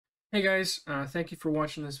Hey guys, thank you for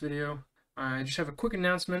watching this video. I just have a quick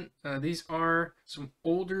announcement. These are some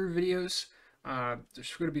older videos.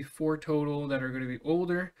 There's going to be 4 total that are going to be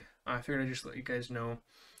older. I figured I'd just let you guys know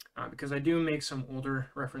because I do make some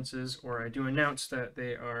older references, or I do announce that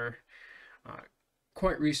they are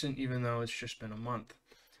quite recent even though it's just been a month.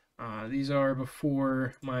 These are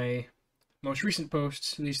before my most recent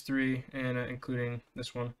posts, these 3, and including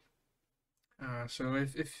this one. So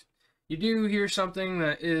if you do hear something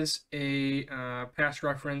that is a past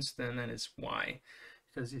reference, then that is why,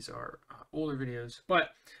 because these are older videos. But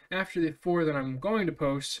after the 4 that I'm going to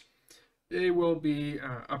post, they will be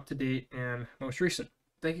up to date and most recent.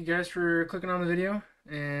 Thank you guys for clicking on the video,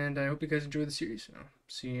 and I hope you guys enjoy the series. I'll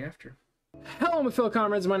see you after. Hello, my fellow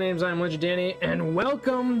comrades. My name is Legend Danny, and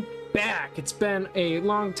welcome back. It's been a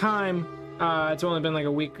long time. It's only been like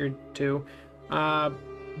a week or 2.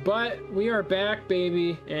 But we are back,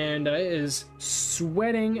 baby, and it is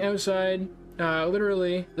sweating outside.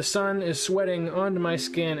 Literally, the sun is sweating onto my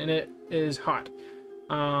skin, and it is hot.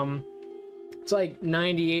 It's like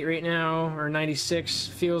 98 right now, or 96.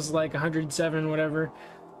 Feels like 107, whatever.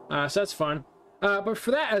 So that's fun. But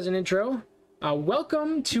for that, as an intro,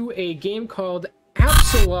 welcome to a game called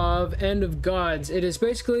Apsulov, End of Gods. It is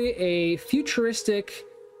basically a futuristic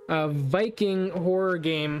Viking horror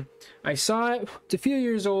game. I saw it. It's a few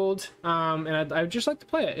years old, and I'd just like to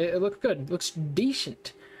play it. It looked good. It looks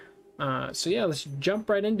decent. So yeah, let's jump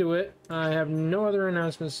right into it. I have no other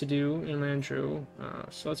announcements to do in my intro,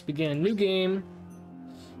 so let's begin. New game.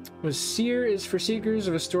 Seer is for seekers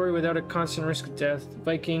of a story without a constant risk of death.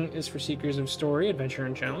 Viking is for seekers of story, adventure,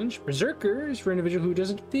 and challenge. Berserker is for an individual who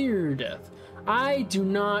doesn't fear death. I do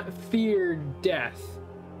not fear death,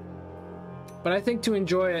 but I think to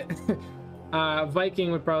enjoy it,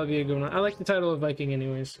 Viking would probably be a good one. I like the title of Viking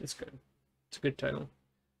anyways. It's good. It's a good title.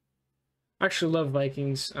 I actually love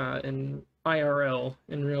Vikings in IRL,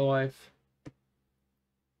 in real life.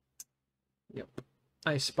 Yep.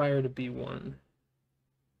 I aspire to be one.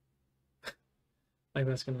 Like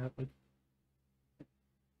that's gonna happen.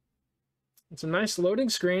 It's a nice loading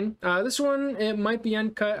screen. This one, it might be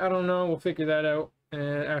uncut. I don't know. We'll figure that out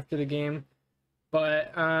after the game.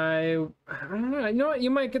 But I don't know. You know what? You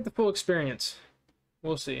might get the full experience.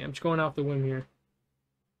 We'll see. I'm just going off the whim here.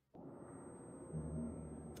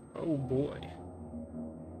 Oh boy.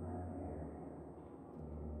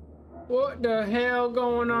 What the hell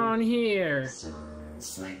going on here?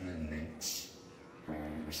 Slight movement.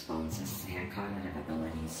 Her responses and cognitive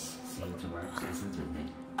abilities seem to work as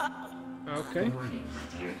intended. Okay. Good morning,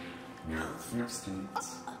 my dear. Now, no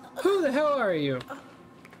students. Who the hell are you?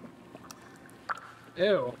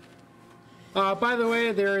 Ew. By the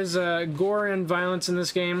way, there is gore and violence in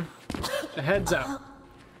this game. A heads up.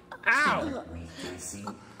 Ow! Wait, I see.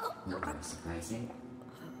 No more surprising.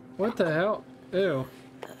 What the hell? Ew.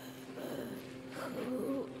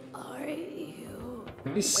 Who are you?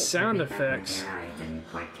 These sound effects. I didn't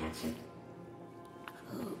quite catch it.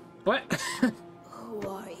 What? Who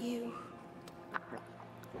are you?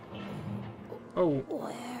 Oh.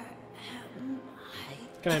 Where am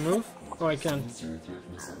I? Can I move? Oh, I can. Your throat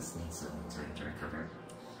muscles need some time to recover.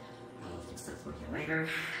 I'll fix that for you later.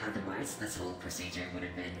 Otherwise, this whole procedure would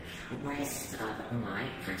have been a waste of my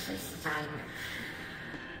precious time.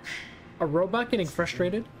 A robot getting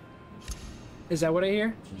frustrated? Is that what I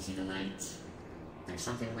hear? Can you see the light? There's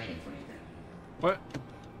something waiting for you there. What?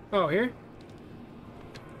 Oh, here?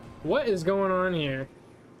 What is going on here?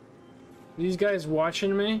 These guys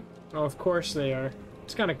watching me? Oh, of course they are.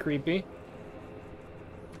 It's kind of creepy.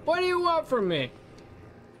 What do you want from me?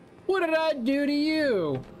 What did I do to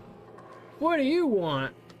you? What do you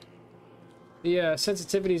want? The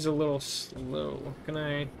sensitivity's a little slow. Can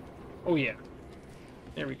I... Oh, yeah.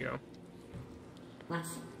 There we go.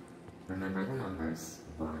 Lesson. Remember the numbers.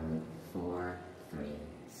 1, 4, 3,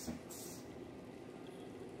 6.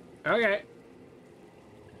 Okay.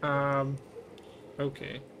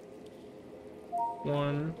 Okay.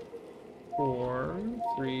 1, 4,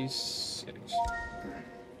 3, 6. Good.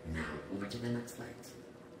 Now, over to the next light.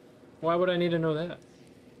 Why would I need to know that?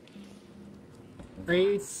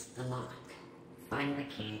 Read. That's the lock. Find the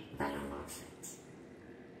key that unlocks it.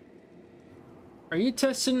 Are you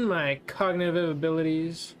testing my cognitive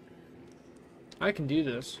abilities? I can do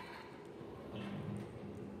this.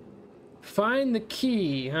 Find the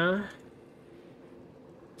key, huh?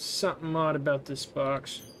 Something odd about this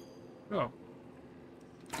box. Oh.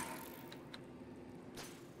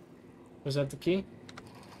 Was that the key?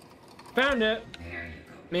 Found it! There you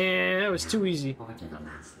go. Man, that was too easy. Over to the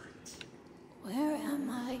last light. Where am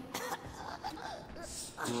I?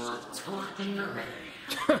 Stop talking already.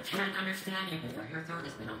 I can't understand you before your throat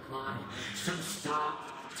has been unclogged. So stop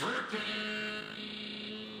talking.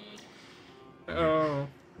 Oh.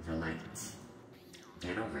 The lights.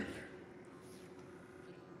 Get over there.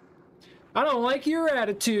 I don't like your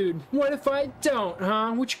attitude. What if I don't,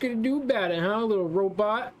 huh? What you gonna do about it, huh, little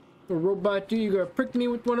robot? Little robot, do you gonna prick me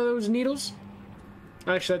with one of those needles?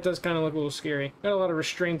 Actually, that does kind of look a little scary. Got a lot of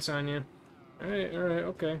restraints on you. Alright,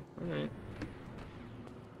 okay, alright.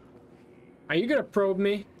 Are you gonna probe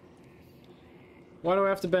me? Why do I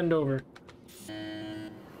have to bend over?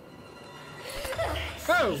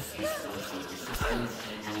 Oh!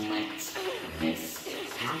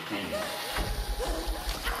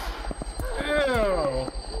 Ew!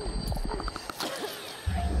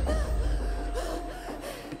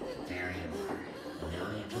 There you are. Now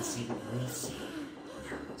you can see what we see.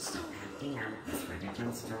 Now stop acting out this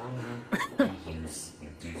ridiculous drawing and use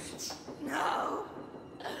your gifts. No!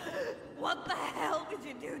 What the hell did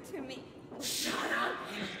you do to me? Shut up!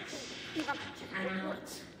 I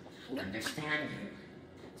don't understand you.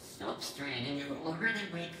 Stop straining your already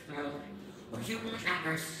weak throat, or you will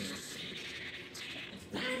never cease.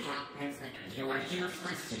 If that happens, then you are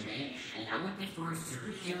useless to me, and I would be forced to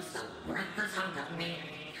refuse the worthless hunk of me.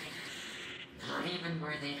 Not even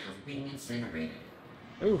worthy of being incinerated.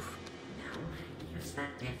 Oof. Now, use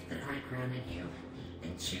that gift that I granted you,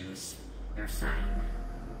 and choose your sign.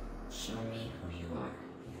 Show me who you are.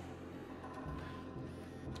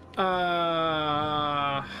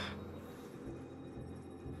 Are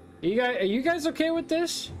you guys okay with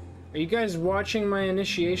this? Are you guys watching my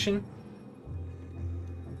initiation?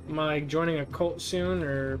 Am I like joining a cult soon,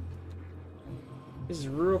 or this is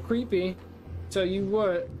real creepy? Tell you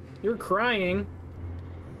what, you're crying.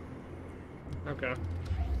 Okay.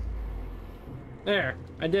 There,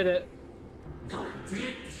 I did it. Did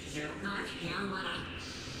you not hear what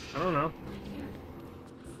I don't know.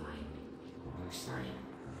 Find your sign.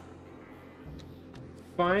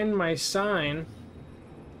 Find my sign.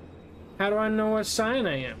 How do I know what sign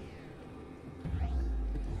I am?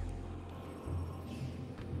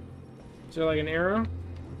 Is there like an arrow?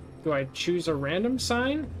 Do I choose a random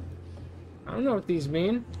sign? I don't know what these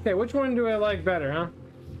mean. Okay, which one do I like better, huh?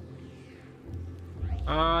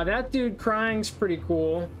 That dude crying's pretty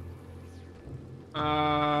cool.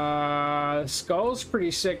 Skull's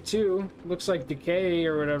pretty sick too. Looks like decay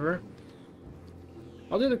or whatever.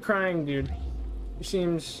 I'll do the crying dude. He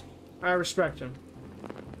seems... I respect him.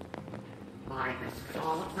 I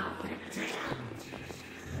resolve nothing.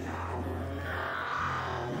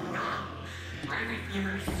 I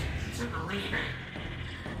refuse to believe it.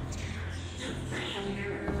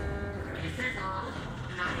 This is all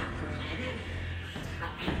I have created. I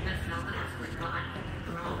think this moment has forgotten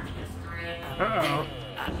throughout history. Uh-oh.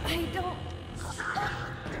 I don't...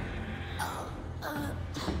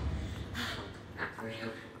 Not for you.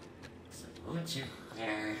 So won't you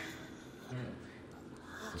dare?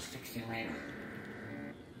 I'll fix you later.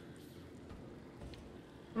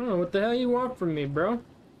 Oh, what the hell you want from me, bro?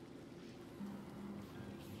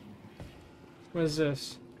 What is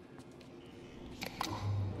this?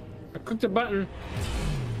 I clicked a button.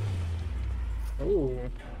 Oh.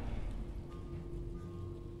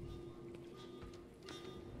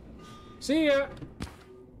 See ya!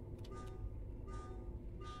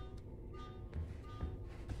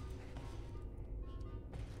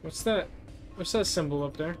 What's that? What's that symbol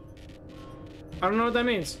up there? I don't know what that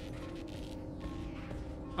means.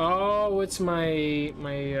 Oh, it's my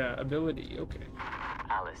ability. Okay.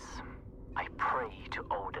 Alice, I pray to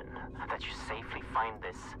Odin that you safely find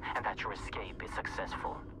this and that your escape is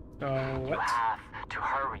successful. Oh, You what? have to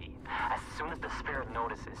hurry. As soon as the spirit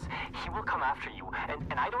notices, he will come after you,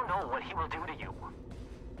 and I don't know what he will do to you.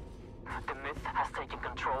 The myth has taken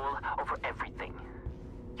control over everything.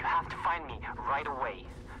 You have to find me right away.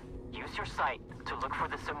 Use your sight to look for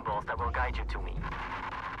the symbols that will guide you to me.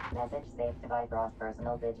 Message saved by Ross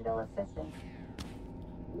Personal Digital Assistant.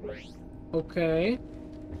 Okay.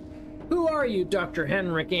 Who are you, Dr.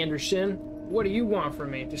 Henrik Anderson? What do you want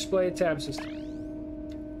from me? Display tab system.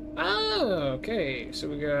 Oh, okay. So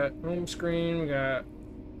we got home screen, we got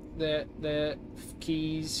that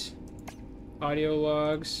keys, audio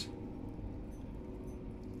logs.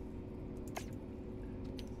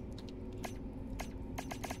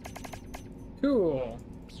 Cool.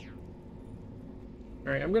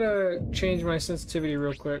 Alright, I'm gonna change my sensitivity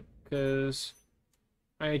real quick, because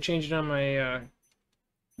I changed it on my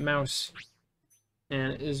mouse,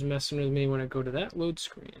 and it is messing with me when I go to that load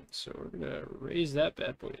screen. So we're gonna raise that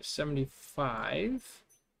bad boy to 75.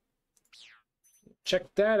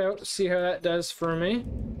 Check that out, see how that does for me.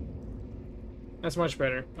 That's much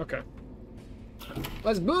better. Okay.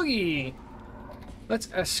 Let's boogie! Let's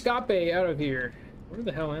escape out of here. Where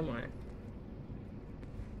the hell am I?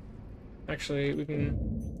 Actually, we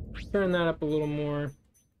can turn that up a little more.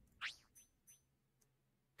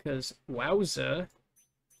 Because, wowza.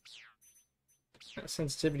 That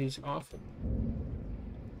sensitivity's awful.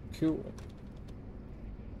 Cool.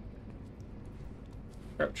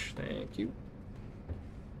 Crouch, thank you.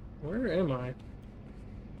 Where am I?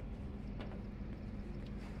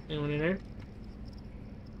 Anyone in there?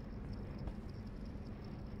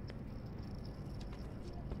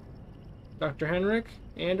 Dr. Henrik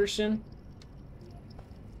Anderson.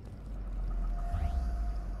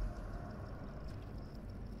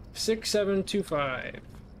 $6725.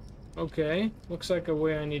 Okay, looks like a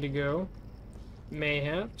way I need to go.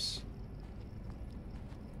 Mayhaps.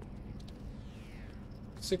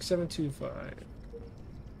 6725.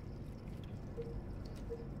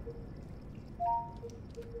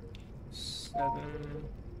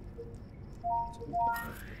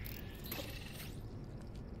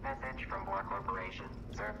 Message from War Corporation.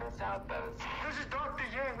 Surface outpost. This is Dr.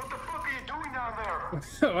 Yang. What the fuck are you doing down there?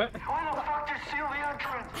 What? Why the fuck did you seal the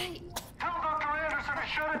entrance? Tell Dr. Anderson to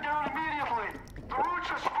shut it down immediately. The roots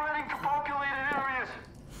are spreading to populated areas.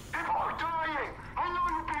 People are dying. I know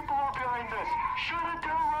you people are behind this. Shut it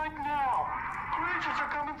down right now. Creatures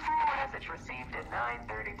are coming through. Message received at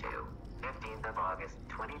 9:32, 15th of August,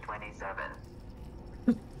 2027.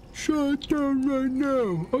 Shut it down right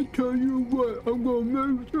now. I'll tell you what, I'm gonna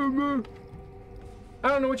make some. I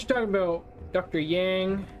don't know what you're talking about, Dr.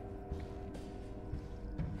 Yang.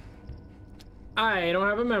 I don't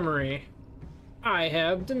have a memory. I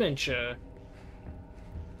have dementia.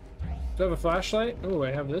 Do I have a flashlight? Oh,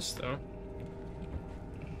 I have this though.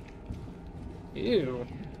 Ew.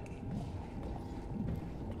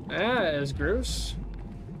 That is gross.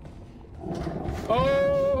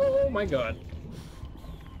 Oh my god.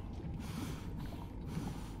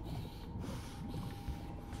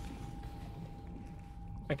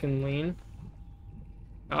 I can lean.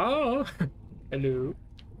 Oh, hello.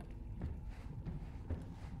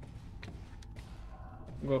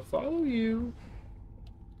 I'm gonna follow you.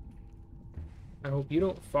 I hope you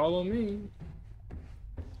don't follow me.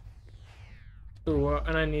 Ooh,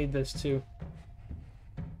 and I need this too.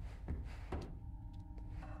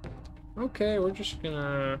 Okay, we're just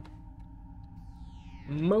gonna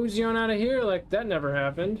mosey on out of here like that never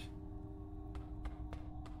happened.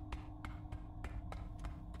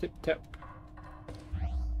 Tip tap.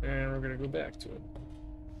 And we're gonna go back to it.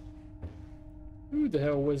 Who the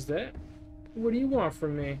hell was that? What do you want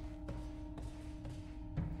from me?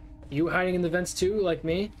 You hiding in the vents too, like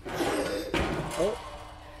me? Oh.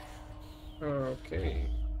 Okay.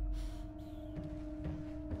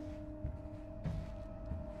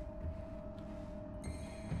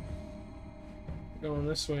 Going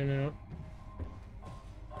this way now.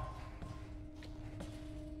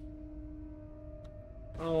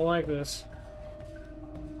 I don't like this.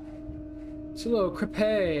 It's a little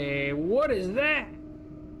crepe. What is that?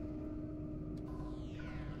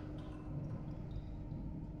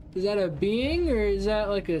 Is that a being or is that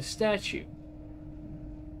like a statue?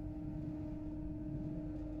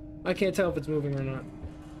 I can't tell if it's moving or not.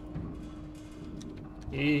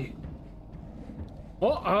 Eee.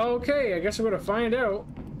 Oh, okay. I guess we're gonna find out.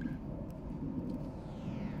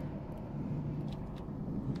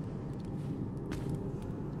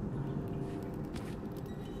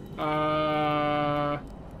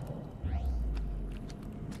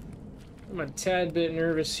 I'm a tad bit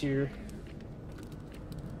nervous here.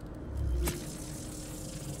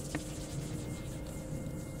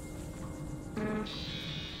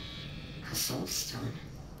 A soul stone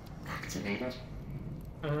activated?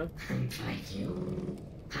 Uh-huh. And by you,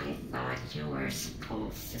 I thought you were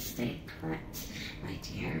supposed to stay put, my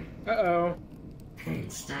dear. Uh-oh.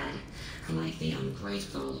 Instead, like the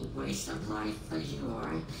ungrateful waste of life that you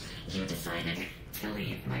are, you decided to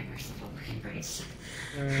leave my merciful embrace.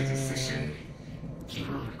 A decision you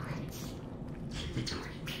will regret. The dark.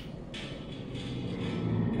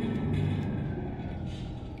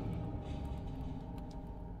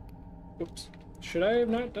 Oops. Should I have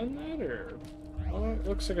not done that, or... Oh, it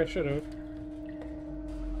looks like I should have.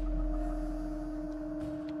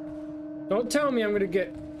 Don't tell me I'm gonna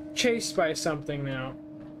get chased by something now.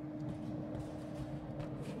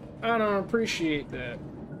 I don't appreciate that.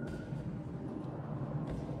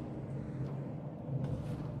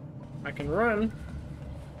 I can run.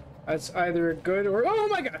 That's either good or... Oh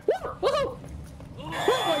my god! Whoa!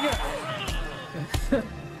 Oh my god!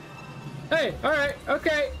 Hey, alright,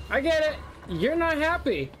 okay, I get it. You're not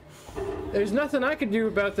happy. There's nothing I can do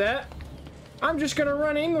about that. I'm just gonna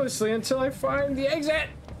run aimlessly until I find the exit.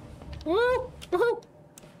 Woo! Woohoo!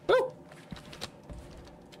 Woo!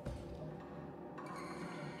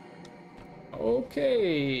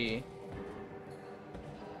 Okay.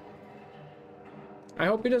 I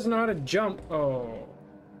hope he doesn't know how to jump. Oh.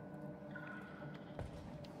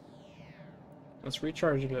 Let's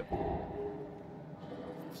recharge a bit.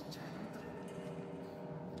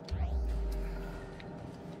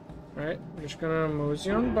 Alright, we're just gonna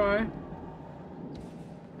mosey on by.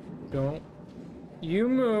 Don't you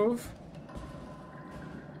move.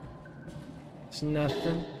 It's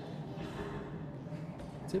nothing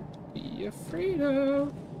to be afraid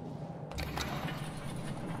of.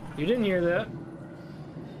 You didn't hear that.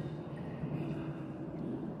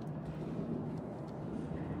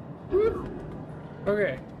 Whoop.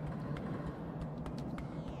 Okay.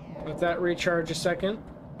 Let that recharge a second.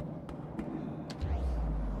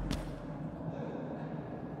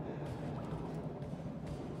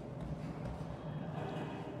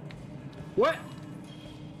 What?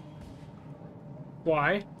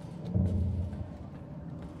 Why?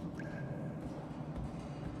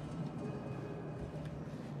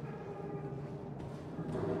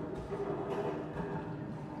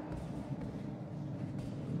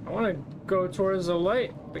 I want to go towards the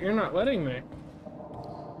light, but you're not letting me.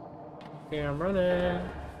 Okay, I'm running.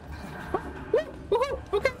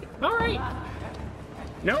 Okay, all right.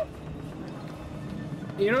 Nope.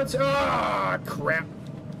 You know what's... Ah, crap.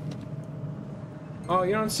 Oh,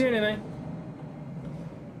 you don't see anything.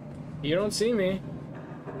 You don't see me.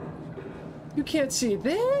 You can't see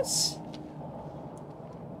this?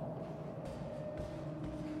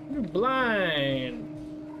 You're blind.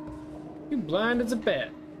 You're blind as a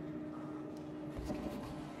bat.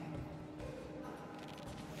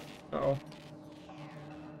 Uh-oh.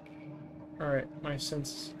 Alright, my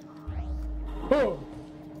senses. Oh!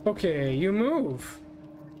 Okay, you move.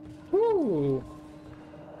 Woo!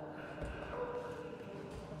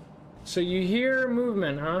 So you hear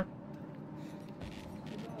movement, huh?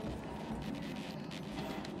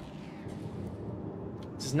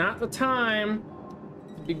 This is not the time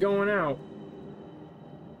to be going out.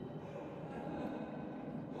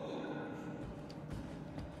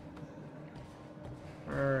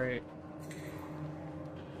 Alright.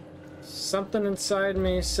 Something inside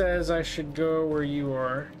me says I should go where you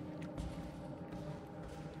are.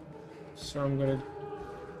 So I'm gonna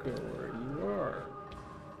go where you are.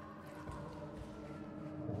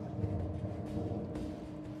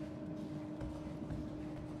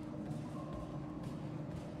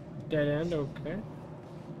 Dead end, okay.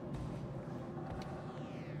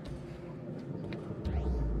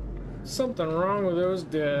 Something wrong with those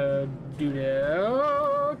dead dude.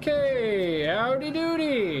 Okay, howdy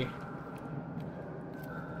doody.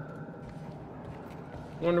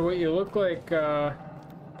 Wonder what you look like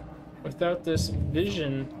without this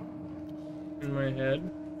vision in my head.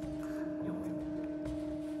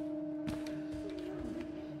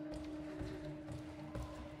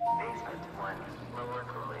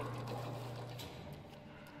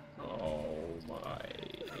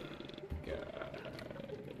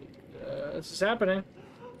 This is happening.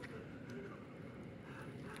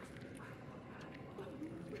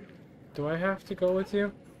 Do I have to go with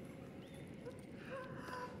you?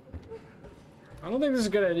 I don't think this is a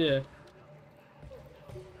good idea.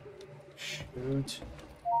 Shoot.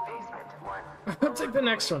 I'll take the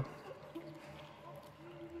next one.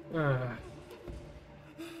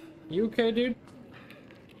 You okay, dude?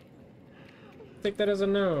 Take that as a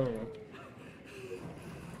no.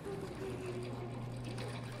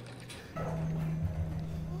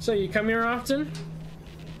 So you come here often?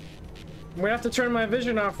 I'm gonna have to turn my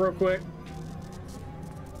vision off real quick.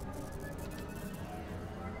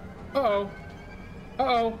 Uh-oh.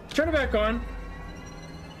 Uh-oh. Turn it back on.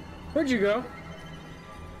 Where'd you go?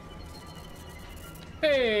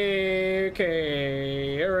 Hey,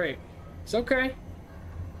 okay. Alright. It's okay.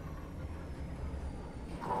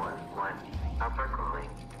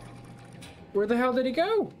 Where the hell did he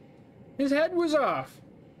go? His head was off.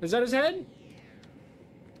 Is that his head?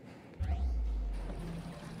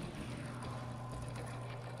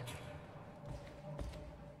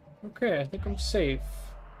 Okay, I think I'm safe.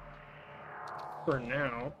 For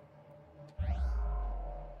now.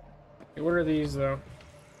 Okay, what are these, though?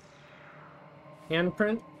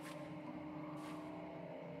 Handprint?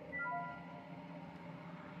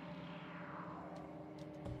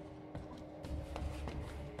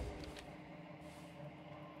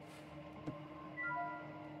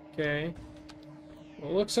 Okay.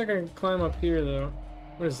 Well, it looks like I can climb up here, though.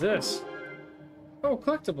 What is this? Oh,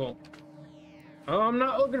 collectible. Oh, I'm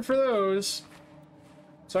not looking for those.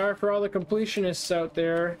 Sorry for all the completionists out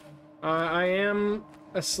there. I am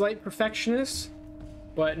a slight perfectionist,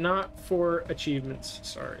 but not for achievements.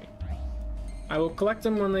 Sorry. I will collect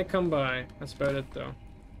them when they come by. That's about it, though.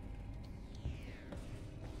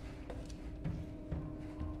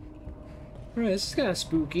 Alright, this is kind of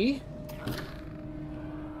spooky.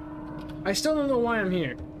 I still don't know why I'm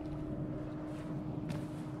here.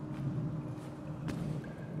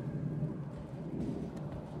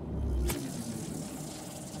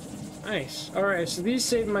 Nice. Alright, so these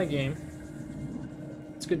saved my game.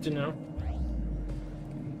 It's good to know.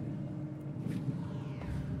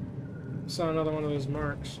 Saw another one of those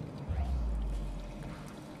marks.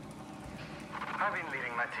 I've been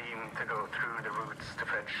leading my team to go through the routes to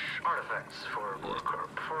fetch artifacts for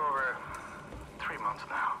Corp for over 3 months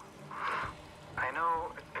now. I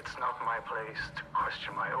know it's not my place to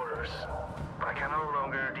question my orders, but I can no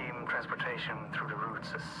longer deem transportation through the routes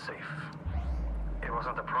as safe. It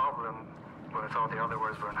wasn't a problem when I thought the other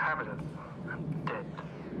worlds were inhabited and dead.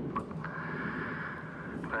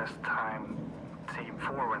 Last time Team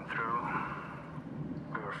 4 went through,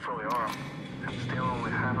 we were fully armed, and still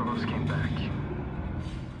only half of us came back.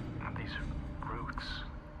 And these roots,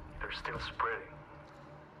 they're still spreading.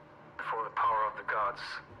 Before the power of the gods,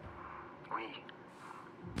 we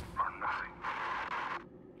are nothing.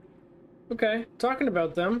 Okay, talking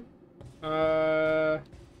about them.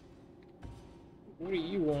 What do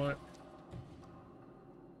you want?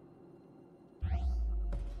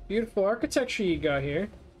 Beautiful architecture you got here.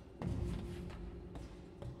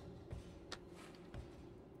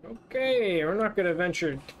 Okay, we're not gonna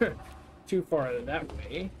venture too far that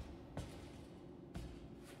way.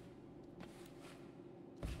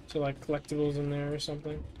 So like collectibles in there or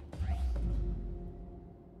something.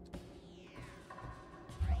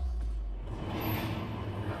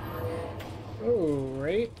 Oh,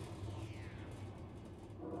 right.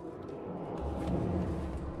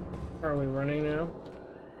 Are we running now?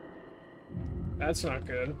 That's not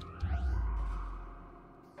good.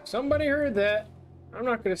 Somebody heard that. I'm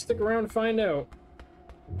not gonna stick around to find out.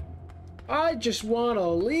 I just want to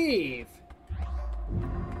leave.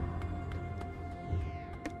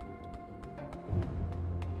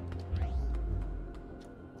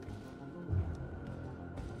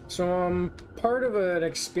 So I'm part of an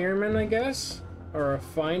experiment, I guess, or a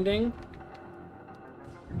finding.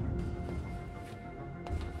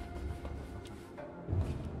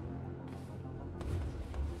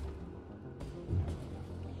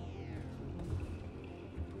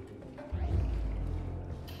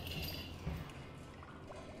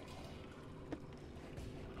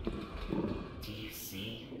 Do you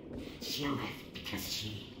see? She left because she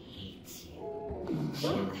hates you. She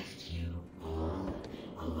left you all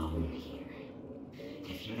alone here.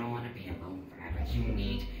 If you don't want to be alone forever, you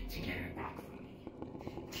need to get her back from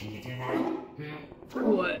me. Can you do that?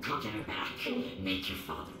 Hmm? What? I'll get her back. Make your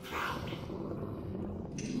father proud.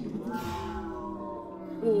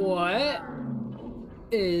 What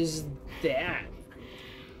is that?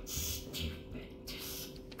 Stupid,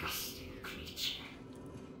 disgusting creature.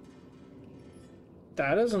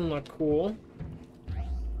 That doesn't look cool.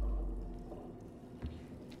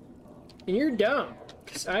 And you're dumb,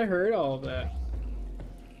 because I heard all of that.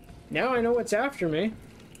 Now I know what's after me.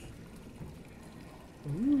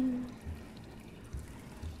 Ooh.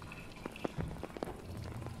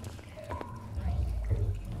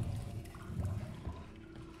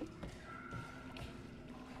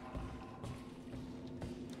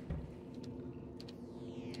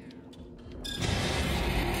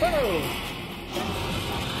 Whoa!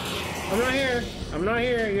 I'm not here. I'm not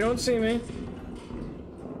here. You don't see me.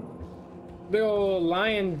 Big old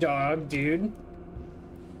lion dog, dude.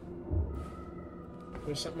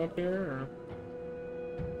 There's something up here, or?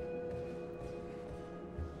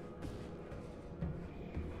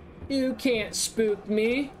 You can't spook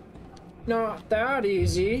me. Not that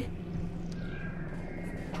easy.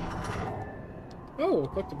 Oh,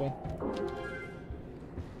 collectible.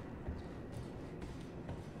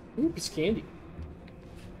 Ooh, piece of candy.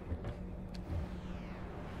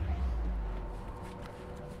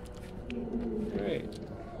 Alright.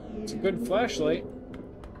 It's a good flashlight.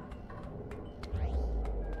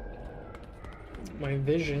 My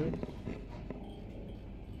vision.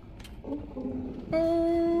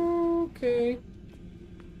 Okay.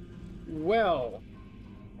 Well.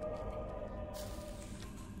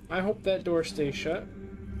 I hope that door stays shut.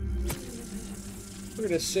 We're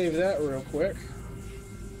gonna save that real quick.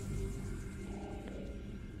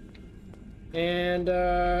 And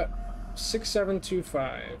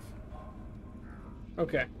 6725.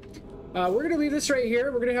 Okay. We're gonna leave this right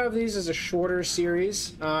here. We're gonna have these as a shorter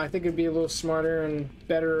series. I think it'd be a little smarter and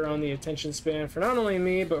better on the attention span for not only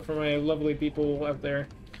me, but for my lovely people out there.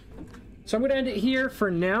 So I'm gonna end it here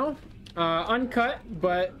for now. Uncut,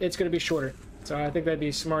 but it's gonna be shorter. So I think that'd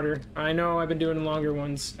be smarter. I know I've been doing longer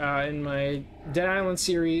ones in my Dead Island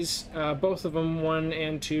series, both of them, 1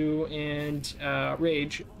 and 2, and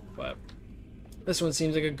Rage, but this one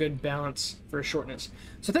seems like a good balance for shortness.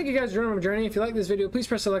 So thank you guys for joining my journey. If you like this video, please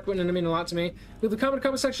press the like button, and it means a lot to me. Leave a comment in the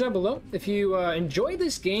comment section down below if you enjoyed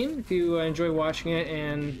this game, if you enjoy watching it,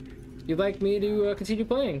 and you'd like me to continue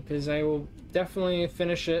playing, because I will definitely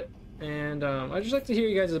finish it, and I'd just like to hear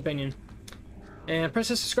you guys' opinion. And press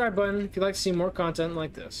the subscribe button if you'd like to see more content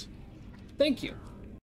like this. Thank you.